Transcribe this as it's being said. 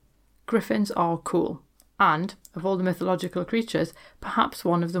Griffins are cool, and, of all the mythological creatures, perhaps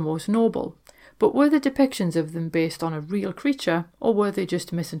one of the most noble. But were the depictions of them based on a real creature, or were they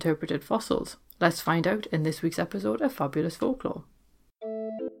just misinterpreted fossils? Let's find out in this week's episode of Fabulous Folklore.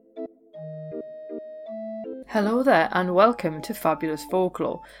 Hello there and welcome to Fabulous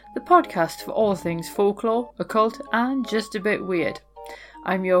Folklore, the podcast for all things folklore, occult and just a bit weird.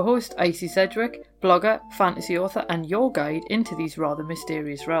 I'm your host Icy Sedgwick, blogger, fantasy author and your guide into these rather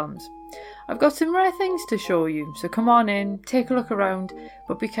mysterious realms. I've got some rare things to show you, so come on in, take a look around,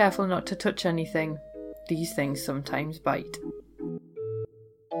 but be careful not to touch anything. These things sometimes bite.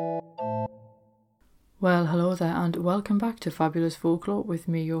 Well, hello there and welcome back to Fabulous Folklore with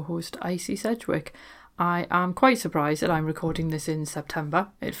me, your host Icy Sedgwick. I am quite surprised that I'm recording this in September.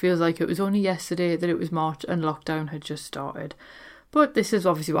 It feels like it was only yesterday that it was March and lockdown had just started. But this is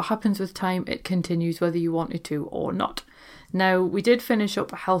obviously what happens with time. It continues whether you want it to or not. Now, we did finish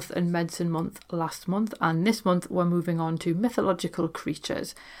up Health and Medicine Month last month, and this month we're moving on to mythological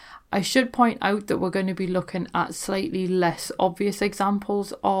creatures. I should point out that we're going to be looking at slightly less obvious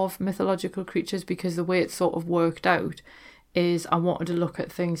examples of mythological creatures because the way it's sort of worked out is I wanted to look at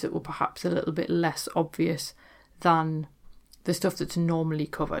things that were perhaps a little bit less obvious than the stuff that's normally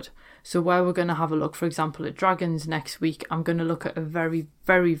covered. So where we're going to have a look, for example, at dragons next week, I'm going to look at a very,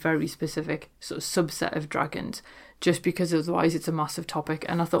 very, very specific sort of subset of dragons, just because otherwise it's a massive topic,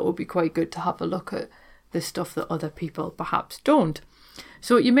 and I thought it would be quite good to have a look at the stuff that other people perhaps don't.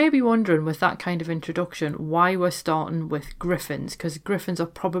 So you may be wondering, with that kind of introduction, why we're starting with griffins, because griffins are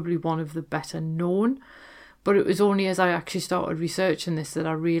probably one of the better known. But it was only as I actually started researching this that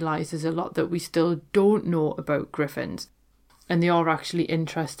I realised there's a lot that we still don't know about griffins. And they are actually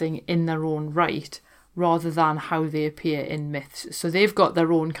interesting in their own right, rather than how they appear in myths. So they've got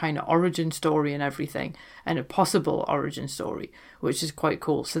their own kind of origin story and everything, and a possible origin story, which is quite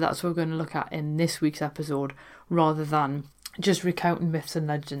cool. So that's what we're going to look at in this week's episode, rather than just recounting myths and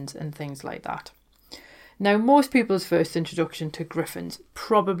legends and things like that. Now, most people's first introduction to griffins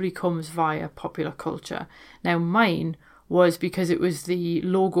probably comes via popular culture. Now, mine was because it was the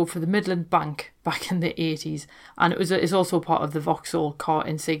logo for the Midland Bank back in the 80s, and it's also part of the Vauxhall car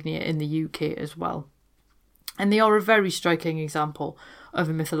insignia in the UK as well. And they are a very striking example of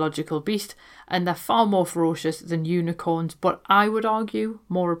a mythological beast, and they're far more ferocious than unicorns, but I would argue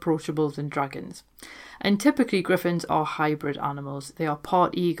more approachable than dragons. And typically griffins are hybrid animals. They are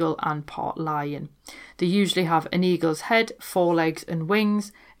part eagle and part lion. They usually have an eagle's head, forelegs and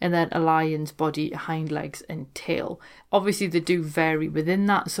wings, and then a lion's body, hind legs and tail. Obviously they do vary within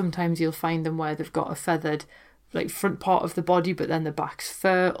that. Sometimes you'll find them where they've got a feathered front part of the body, but then the back's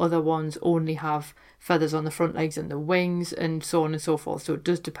fur. Other ones only have feathers on the front legs and the wings, and so on and so forth. So it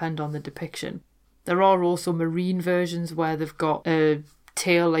does depend on the depiction. There are also marine versions where they've got a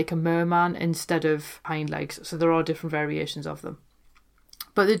tail like a merman instead of hind legs. So there are different variations of them.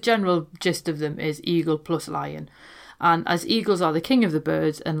 But the general gist of them is eagle plus lion. And as eagles are the king of the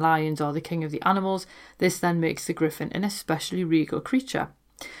birds and lions are the king of the animals, this then makes the griffin an especially regal creature.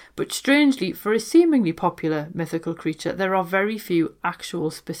 But strangely, for a seemingly popular mythical creature, there are very few actual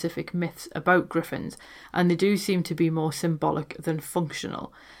specific myths about griffins, and they do seem to be more symbolic than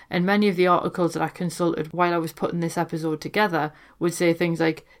functional. And many of the articles that I consulted while I was putting this episode together would say things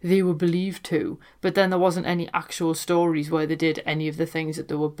like, they were believed to, but then there wasn't any actual stories where they did any of the things that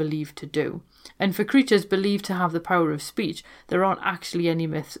they were believed to do. And for creatures believed to have the power of speech, there aren't actually any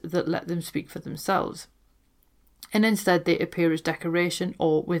myths that let them speak for themselves. And instead they appear as decoration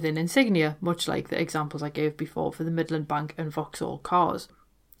or within insignia, much like the examples I gave before for the Midland Bank and Vauxhall cars.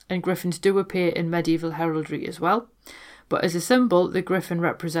 And griffins do appear in medieval heraldry as well. But as a symbol, the griffin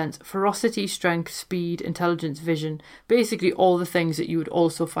represents ferocity, strength, speed, intelligence, vision, basically all the things that you would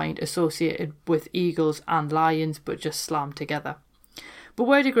also find associated with eagles and lions, but just slammed together. But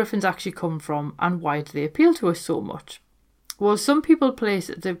where do griffins actually come from, and why do they appeal to us so much? Well, some people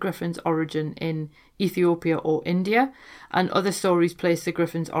place the griffin's origin in Ethiopia or India, and other stories place the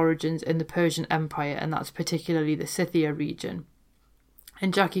griffin's origins in the Persian Empire, and that's particularly the Scythia region.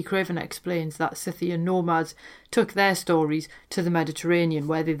 And Jackie Craven explains that Scythian nomads took their stories to the Mediterranean,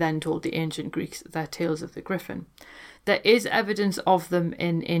 where they then told the ancient Greeks their tales of the griffin. There is evidence of them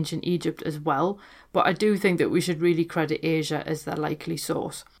in ancient Egypt as well, but I do think that we should really credit Asia as their likely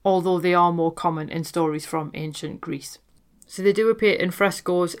source, although they are more common in stories from ancient Greece. So they do appear in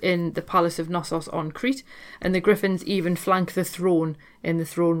frescoes in the Palace of Knossos on Crete, and the griffins even flank the throne in the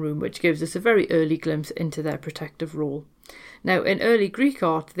throne room, which gives us a very early glimpse into their protective role. Now, in early Greek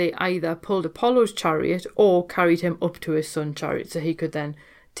art, they either pulled Apollo's chariot or carried him up to his sun chariot, so he could then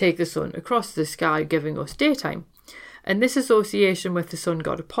take the sun across the sky, giving us daytime. And this association with the sun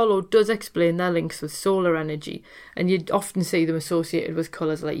god Apollo does explain their links with solar energy, and you'd often see them associated with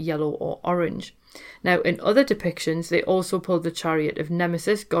colours like yellow or orange. Now, in other depictions, they also pulled the chariot of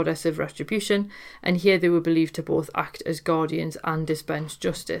Nemesis, goddess of retribution, and here they were believed to both act as guardians and dispense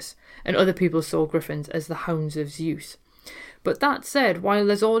justice, and other people saw griffins as the hounds of Zeus. But that said, while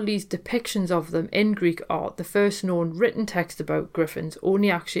there's all these depictions of them in Greek art, the first known written text about griffins only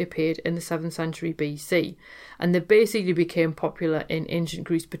actually appeared in the 7th century BC, and they basically became popular in ancient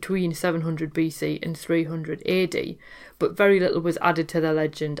Greece between 700 BC and 300 AD, but very little was added to their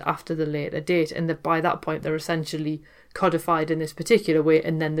legend after the later date, and that by that point they're essentially codified in this particular way,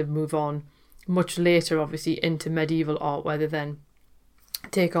 and then they move on much later, obviously, into medieval art, where they then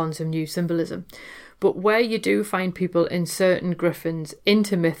take on some new symbolism. But where you do find people inserting griffins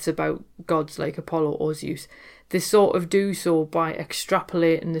into myths about gods like Apollo or Zeus, they sort of do so by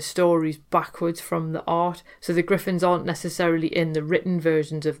extrapolating the stories backwards from the art. So the griffins aren't necessarily in the written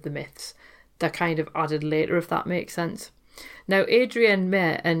versions of the myths. They're kind of added later, if that makes sense. Now, Adrienne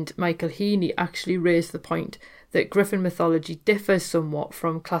Mayer and Michael Heaney actually raised the point that griffin mythology differs somewhat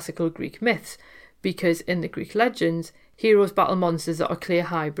from classical Greek myths, because in the Greek legends, heroes battle monsters that are clear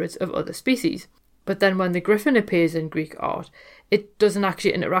hybrids of other species. But then when the griffin appears in Greek art, it doesn't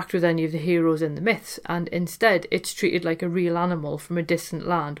actually interact with any of the heroes in the myths, and instead it's treated like a real animal from a distant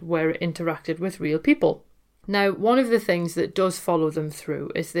land where it interacted with real people. Now, one of the things that does follow them through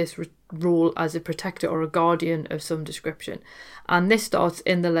is this role as a protector or a guardian of some description, and this starts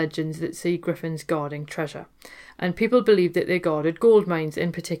in the legends that see griffins guarding treasure. And people believe that they guarded gold mines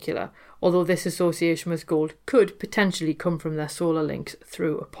in particular, although this association with gold could potentially come from their solar links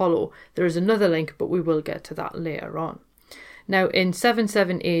through Apollo. There is another link, but we will get to that later on. Now, in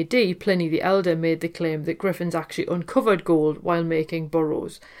 77 AD, Pliny the Elder made the claim that griffins actually uncovered gold while making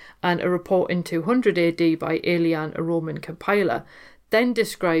burrows, and a report in 200 AD by Aelian, a Roman compiler, then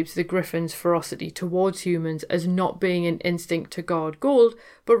describes the griffin's ferocity towards humans as not being an instinct to guard gold,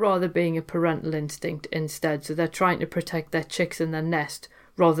 but rather being a parental instinct instead. So they're trying to protect their chicks in their nest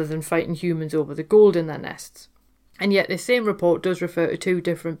rather than fighting humans over the gold in their nests. And yet this same report does refer to two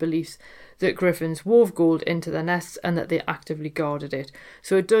different beliefs, that griffins wove gold into their nests and that they actively guarded it.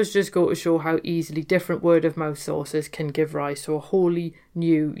 So it does just go to show how easily different word-of-mouth sources can give rise to a wholly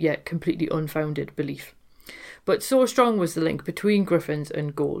new yet completely unfounded belief. But so strong was the link between griffins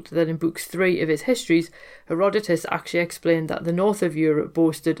and gold that in Book 3 of his histories, Herodotus actually explained that the north of Europe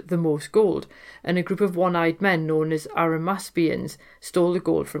boasted the most gold, and a group of one-eyed men known as Arimaspians stole the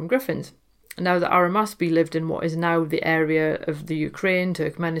gold from griffins. Now, the Arimaspi lived in what is now the area of the Ukraine,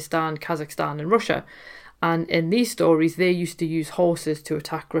 Turkmenistan, Kazakhstan and Russia, and in these stories they used to use horses to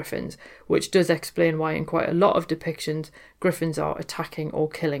attack griffins, which does explain why in quite a lot of depictions griffins are attacking or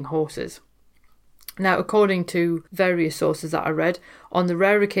killing horses. Now, according to various sources that I read, on the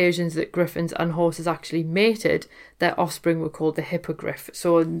rare occasions that griffins and horses actually mated, their offspring were called the hippogriff.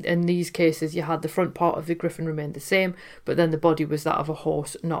 So in these cases, you had the front part of the griffin remained the same, but then the body was that of a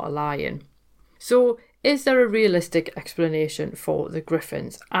horse, not a lion. So, is there a realistic explanation for the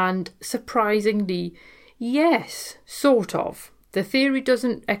griffins? And surprisingly, yes, sort of. The theory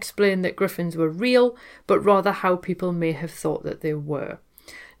doesn't explain that griffins were real, but rather how people may have thought that they were.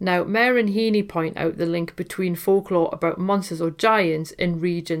 Now, Mayer and Heaney point out the link between folklore about monsters or giants in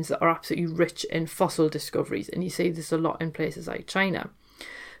regions that are absolutely rich in fossil discoveries, and you see this a lot in places like China.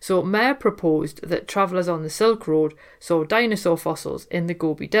 So Mayer proposed that travellers on the Silk Road saw dinosaur fossils in the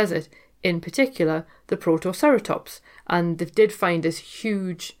Gobi Desert, in particular the Protoceratops, and they did find this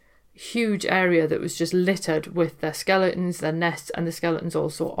huge area that was just littered with their skeletons, their nests, and the skeletons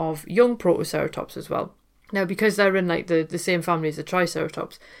also of young Protoceratops as well. Now, because they're in like the same family as the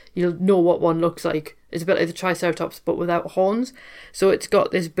Triceratops, you'll know what one looks like. It's a bit like the Triceratops, but without horns. So it's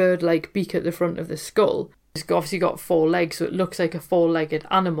got this bird-like beak at the front of the skull. It's obviously got 4 legs, so it looks like a 4-legged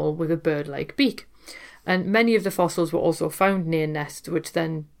animal with a bird-like beak. And many of the fossils were also found near nests, which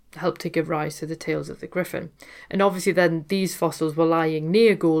then helped to give rise to the tales of the griffin. And obviously then these fossils were lying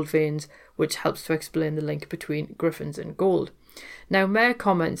near gold veins, which helps to explain the link between griffins and gold. Now, Mayer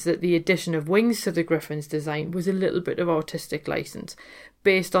comments that the addition of wings to the griffin's design was a little bit of artistic license,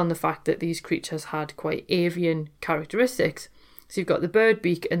 based on the fact that these creatures had quite avian characteristics. So you've got the bird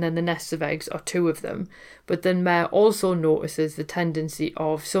beak and then the nests of eggs are 2 of them. But then Mayer also notices the tendency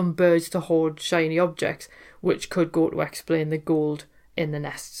of some birds to hoard shiny objects, which could go to explain the gold in the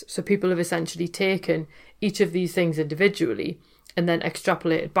nests. So people have essentially taken each of these things individually and then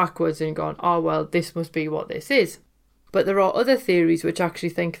extrapolated backwards and gone, oh, well, this must be what this is. But there are other theories which actually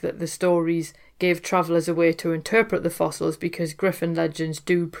think that the stories gave travellers a way to interpret the fossils because griffin legends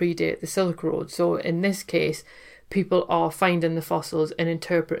do predate the Silk Road. So in this case, people are finding the fossils and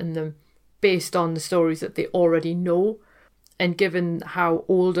interpreting them based on the stories that they already know. And given how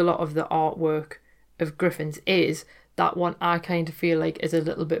old a lot of the artwork of Griffins is, that one I kind of feel like is a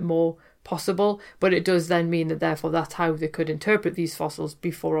little bit more possible. But it does then mean that therefore that's how they could interpret these fossils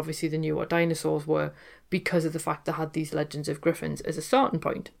before obviously they knew what dinosaurs were, because of the fact they had these legends of griffins as a starting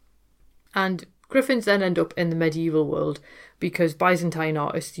point. And griffins then end up in the medieval world because Byzantine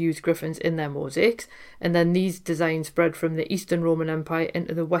artists used griffins in their mosaics, and then these designs spread from the Eastern Roman Empire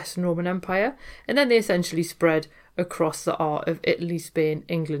into the Western Roman Empire, and then they essentially spread across the art of Italy, Spain,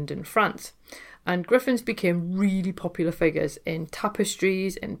 England and France. And griffins became really popular figures in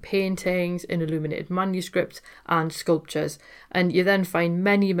tapestries, in paintings, in illuminated manuscripts and sculptures. And you then find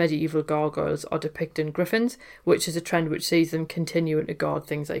many medieval gargoyles are depicting griffins, which is a trend which sees them continuing to guard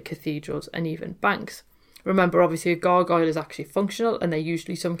things like cathedrals and even banks. Remember, obviously, a gargoyle is actually functional and they're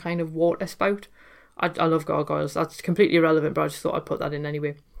usually some kind of water spout. I love gargoyles. That's completely irrelevant, but I just thought I'd put that in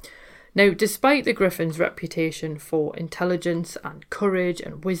anyway. Now, despite the griffins' reputation for intelligence and courage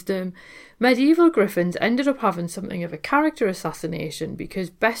and wisdom, medieval griffins ended up having something of a character assassination because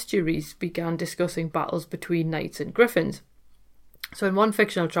bestiaries began discussing battles between knights and griffins. So in one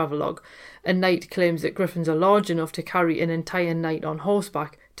fictional travelogue, a knight claims that griffins are large enough to carry an entire knight on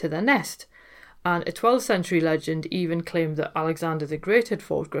horseback to their nest. And a 12th century legend even claimed that Alexander the Great had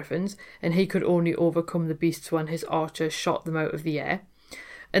fought griffins and he could only overcome the beasts when his archers shot them out of the air.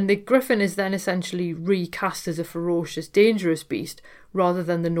 And the griffin is then essentially recast as a ferocious, dangerous beast rather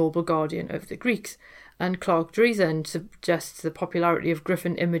than the noble guardian of the Greeks. And Clark Driesen suggests the popularity of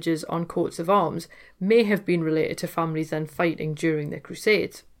griffin images on coats of arms may have been related to families then fighting during the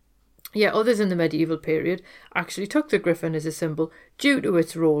Crusades. Yet others in the medieval period actually took the griffin as a symbol due to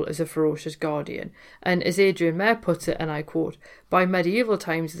its role as a ferocious guardian. And as Adrian Mayer puts it, and I quote, "By medieval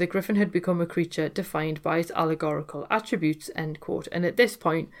times the griffin had become a creature defined by its allegorical attributes," end quote. And at this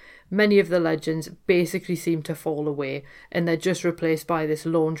point, many of the legends basically seem to fall away and they're just replaced by this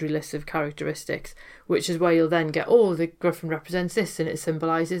laundry list of characteristics, which is where you'll then get, oh, the griffin represents this and it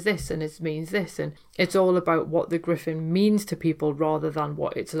symbolises this and it means this. And it's all about what the griffin means to people rather than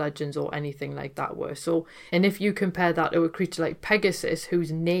what its legends or anything like that were. So, and if you compare that to a creature like Pegasus,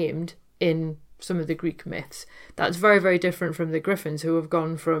 who's named in some of the Greek myths, that's very, very different from the griffins, who have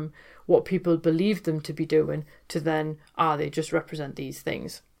gone from what people believed them to be doing to then, they just represent these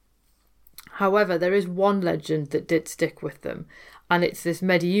things. However, there is one legend that did stick with them, and it's this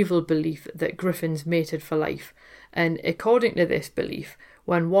medieval belief that griffins mated for life. And according to this belief,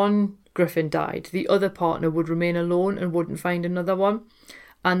 when one griffin died, the other partner would remain alone and wouldn't find another one.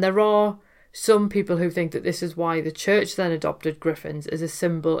 And there are some people who think that this is why the church then adopted griffins as a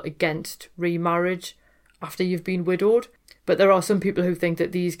symbol against remarriage after you've been widowed. But there are some people who think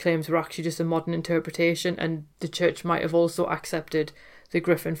that these claims were actually just a modern interpretation and the church might have also accepted the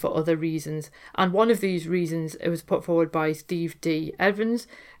griffin for other reasons. And one of these reasons, it was put forward by Steve D. Evans,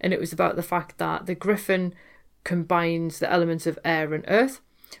 and it was about the fact that the griffin combines the elements of air and earth,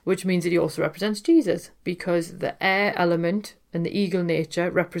 which means that he also represents Jesus, because the air element and the eagle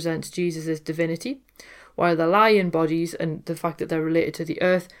nature represents Jesus' divinity, while the lion bodies and the fact that they're related to the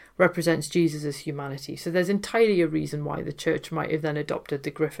earth represents Jesus' humanity. So there's entirely a reason why the church might have then adopted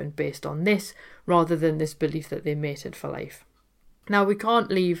the griffin based on this, rather than this belief that they mated for life. Now, we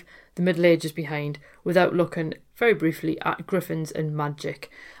can't leave the Middle Ages behind without looking very briefly at griffins and magic.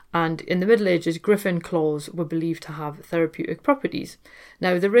 And in the Middle Ages, griffin claws were believed to have therapeutic properties.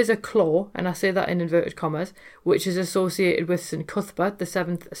 Now, there is a claw, and I say that in inverted commas, which is associated with St Cuthbert, the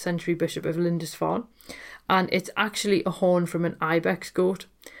 7th century bishop of Lindisfarne, and it's actually a horn from an ibex goat.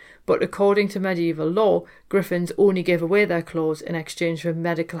 But according to medieval law, griffins only gave away their claws in exchange for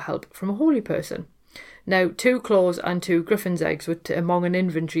medical help from a holy person. Now, 2 claws and 2 griffin's eggs were among an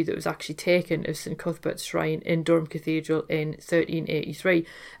inventory that was actually taken of St Cuthbert's shrine in Durham Cathedral in 1383,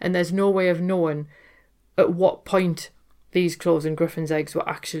 and there's no way of knowing at what point these claws and griffin's eggs were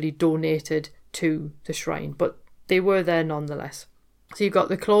actually donated to the shrine, but they were there nonetheless. So you've got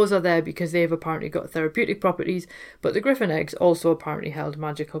the claws are there because they've apparently got therapeutic properties, but the griffin eggs also apparently held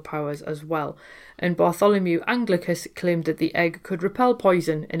magical powers as well. And Bartholomew Anglicus claimed that the egg could repel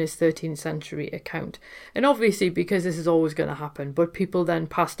poison in his 13th century account. And obviously, because this is always going to happen, but people then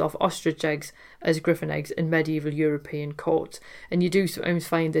passed off ostrich eggs as griffin eggs in medieval European courts. And you do sometimes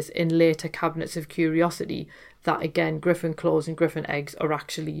find this in later cabinets of curiosity, that again, griffin claws and griffin eggs are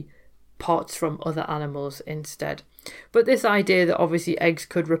actually parts from other animals instead. But this idea that obviously eggs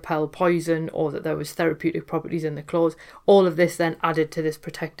could repel poison or that there was therapeutic properties in the claws, all of this then added to this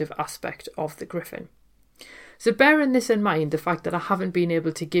protective aspect of the griffin. So bearing this in mind, the fact that I haven't been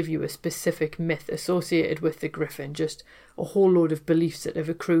able to give you a specific myth associated with the griffin, just a whole load of beliefs that have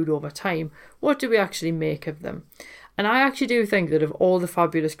accrued over time, what do we actually make of them? And I actually do think that of all the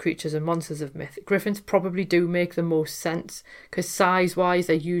fabulous creatures and monsters of myth, griffins probably do make the most sense, because size-wise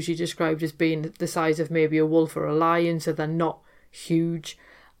they're usually described as being the size of maybe a wolf or a lion, so they're not huge.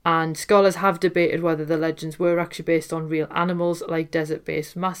 And scholars have debated whether the legends were actually based on real animals like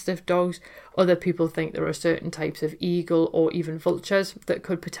desert-based mastiff dogs. Other people think there are certain types of eagle or even vultures that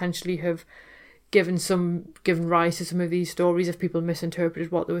could potentially have given rise to some of these stories if people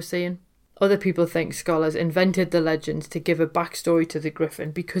misinterpreted what they were saying. Other people think scholars invented the legends to give a backstory to the griffin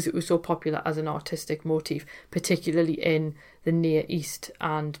because it was so popular as an artistic motif, particularly in the Near East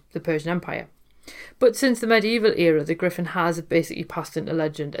and the Persian Empire. But since the medieval era, the griffin has basically passed into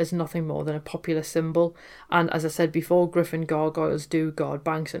legend as nothing more than a popular symbol. And as I said before, griffin gargoyles do guard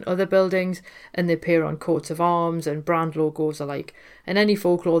banks and other buildings, and they appear on coats of arms and brand logos alike. And any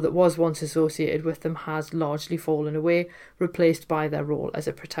folklore that was once associated with them has largely fallen away, replaced by their role as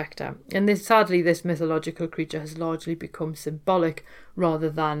a protector. And sadly, this mythological creature has largely become symbolic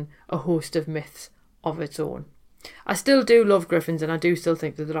rather than a host of myths of its own. I still do love griffins, and I do still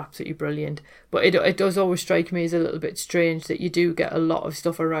think that they're absolutely brilliant, but it does always strike me as a little bit strange that you do get a lot of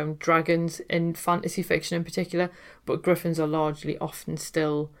stuff around dragons in fantasy fiction in particular, but griffins are largely often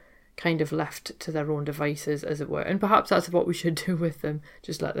still kind of left to their own devices, as it were. And perhaps that's what we should do with them,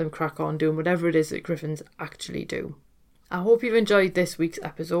 just let them crack on doing whatever it is that griffins actually do. I hope you've enjoyed this week's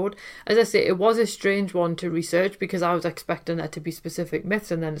episode. As I say, it was a strange one to research because I was expecting there to be specific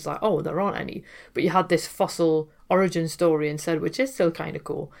myths, and then it's like, oh, there aren't any. But you had this fossil origin story instead, which is still kind of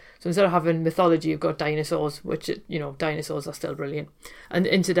cool. So instead of having mythology, you've got dinosaurs, which, dinosaurs are still brilliant. And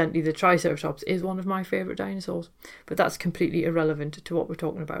incidentally, the Triceratops is one of my favourite dinosaurs. But that's completely irrelevant to what we're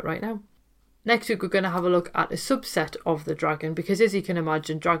talking about right now. Next week, we're going to have a look at a subset of the dragon, because as you can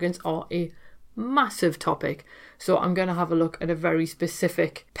imagine, dragons are a massive topic. So I'm going to have a look at a very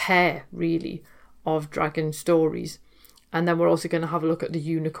specific pair, really, of dragon stories. And then we're also going to have a look at the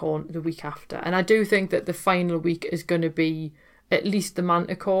unicorn the week after. And I do think that the final week is going to be at least the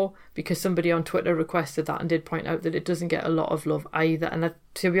manticore, because somebody on Twitter requested that and did point out that it doesn't get a lot of love either. And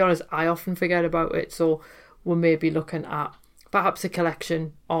to be honest, I often forget about it. So we'll maybe looking at perhaps a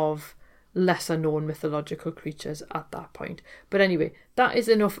collection of lesser known mythological creatures at that point. But anyway, that is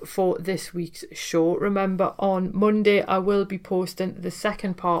enough for this week's show. Remember, on Monday I will be posting the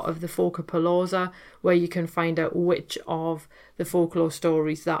second part of the Folklore, where you can find out which of the folklore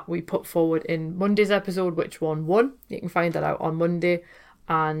stories that we put forward in Monday's episode, which one won. You can find that out on Monday.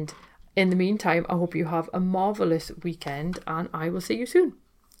 And in the meantime, I hope you have a marvellous weekend, and I will see you soon.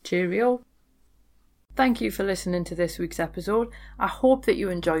 Cheerio. Thank you for listening to this week's episode. I hope that you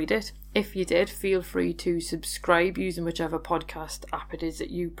enjoyed it. If you did, feel free to subscribe using whichever podcast app it is that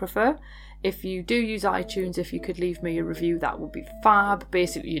you prefer. If you do use iTunes, if you could leave me a review, that would be fab.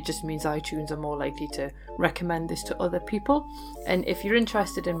 Basically, it just means iTunes are more likely to recommend this to other people. And if you're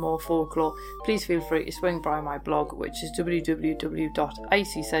interested in more folklore, please feel free to swing by my blog, which is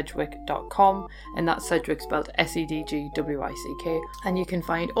www.icsedgwick.com, and that's Sedgwick spelled Sedgwick. And you can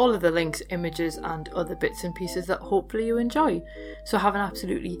find all of the links, images, and other bits and pieces that hopefully you enjoy. So have an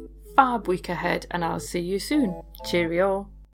absolutely fab week ahead, and I'll see you soon. Cheerio.